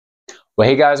Well,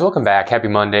 hey guys, welcome back. Happy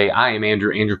Monday. I am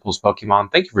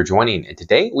AndrewPullsPokemon. Thank you for joining. And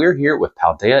today we're here with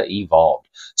Paldea Evolved.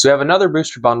 So we have another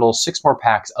booster bundle, 6 more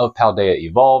packs of Paldea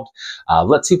Evolved.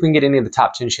 Let's see if we can get any of the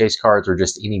top 10 chase cards or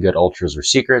just any good ultras or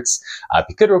secrets. If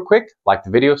you could real quick, like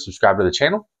the video, subscribe to the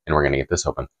channel, and we're going to get this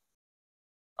open.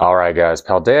 All right, guys,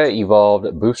 Paldea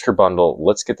Evolved booster bundle.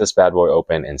 Let's get this bad boy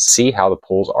open and see how the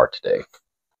pulls are today.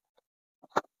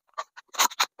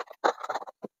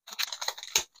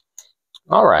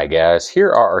 All right, guys, here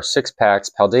are our 6 packs,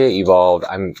 Paldea Evolved.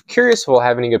 I'm curious if we'll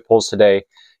have any good pulls today.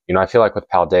 You know, I feel like with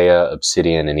Paldea,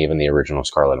 Obsidian, and even the original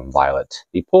Scarlet and Violet,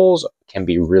 the pulls can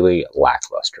be really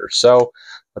lackluster. So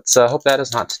let's hope that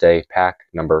is not today. Pack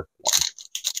number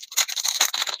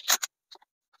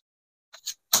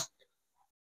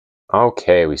 1.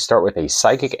 Okay, we start with a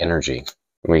Psychic Energy.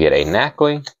 We get a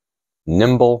Knackley,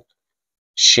 Nimble,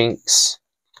 Shinx,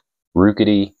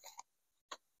 Rookity,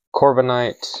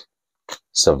 Corviknight,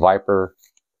 Seviper,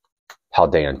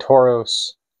 Paldean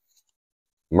Tauros,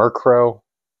 Murkrow,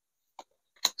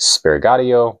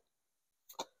 Sprigatito,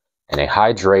 and a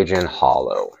Hydreigon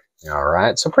Holo.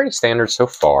 Alright, so pretty standard so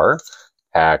far.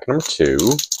 Pack number 2.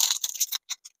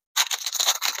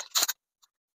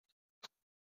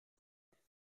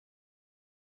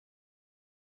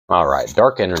 Alright,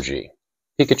 Dark Energy,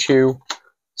 Pikachu,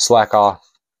 Slackoth,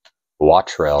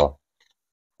 Wattrel,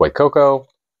 Fuecoco,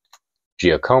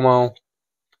 Giacomo,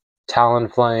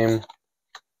 Talonflame,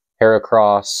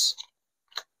 Heracross,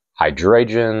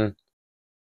 Hydreigon,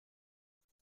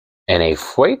 and a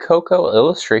Fuecoco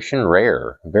illustration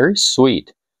rare. Very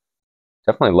sweet.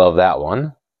 Definitely love that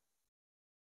one.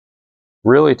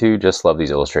 Really do just love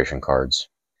these illustration cards.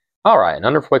 Alright, and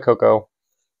under Fuecoco,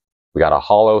 we got a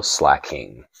Holo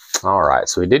Slacking. Alright,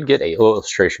 so we did get a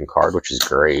illustration card, which is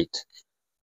great.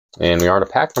 And we are to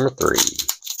pack number 3.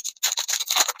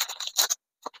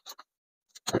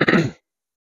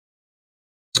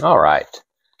 Alright,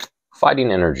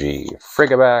 Fighting Energy,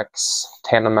 Frigibax,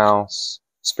 Tandemaus,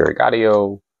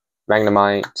 Sprigatito,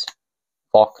 Magnemite,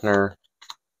 Faulkner,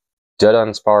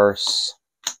 Dudunsparce,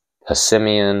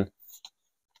 Passimian,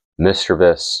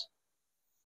 Mischievous,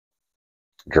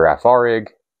 Girafarig,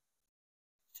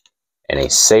 and a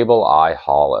Sableye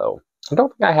Holo. I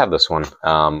don't think I have this one.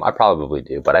 I probably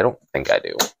do, but I don't think I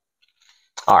do.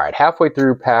 Alright, halfway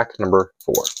through pack number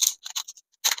 4.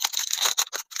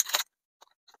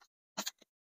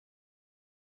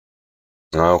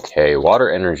 Okay, Water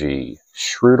Energy,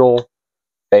 Shroodle,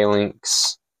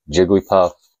 Phalanx,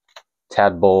 Jigglypuff,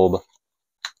 Tadbulb,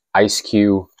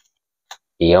 Ice-Cube,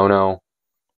 Iono,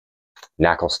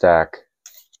 Knacklestack,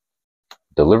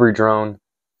 Delivery Drone,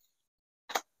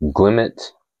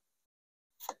 Glimmet,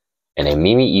 and a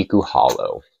Mimi-Iku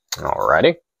Holo.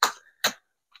 Alrighty.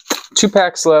 2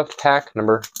 packs left, pack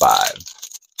number 5.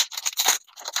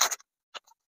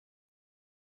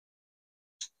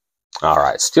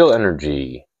 Alright, Steel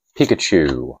Energy,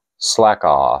 Pikachu,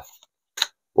 Slackoth,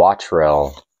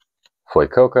 Wattrel,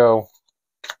 Fuecoco,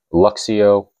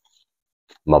 Luxio,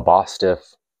 Mabostiff,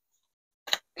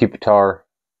 Pupitar,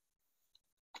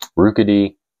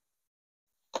 Rookity,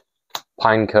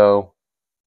 Pineco,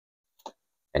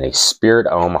 and a Spirit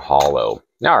Ohm Holo.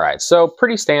 Alright, so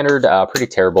pretty standard, pretty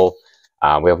terrible.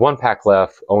 We have 1 pack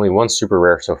left, only 1 super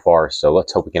rare so far, so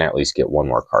let's hope we can at least get 1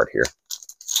 more card here.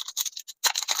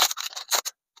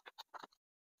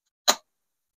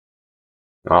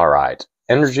 Alright,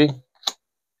 Energy,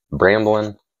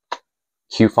 Bramblin,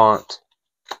 Cufant,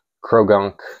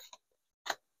 Krogunk,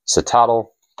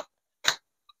 Citadel,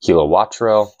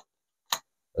 Kilowattrel,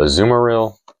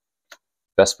 Azumarill,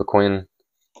 Vespiquen,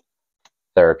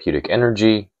 Therapeutic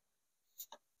Energy,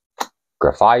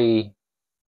 Grafairy,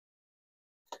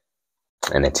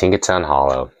 and a Tinkaton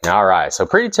Holo. Alright, so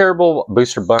pretty terrible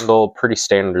booster bundle, pretty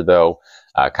standard though,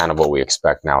 kind of what we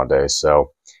expect nowadays.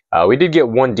 So we did get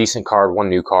 1 decent card, 1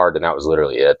 new card, and that was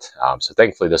literally it. So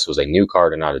thankfully this was a new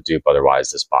card and not a dupe, otherwise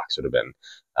this box would have been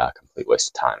a complete waste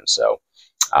of time. So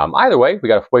either way, we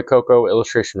got a Fuecoco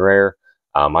illustration rare.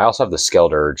 I also have the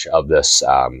Skeldurge of this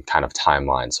kind of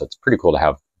timeline, so it's pretty cool to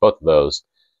have both of those.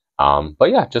 But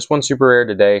yeah, just 1 super rare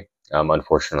today,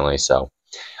 unfortunately. So,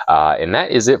 and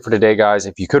that is it for today, guys.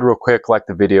 If you could real quick, like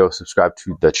the video, subscribe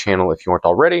to the channel if you weren't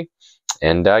already.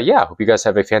 And yeah, hope you guys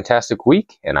have a fantastic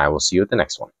week, and I will see you at the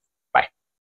next one.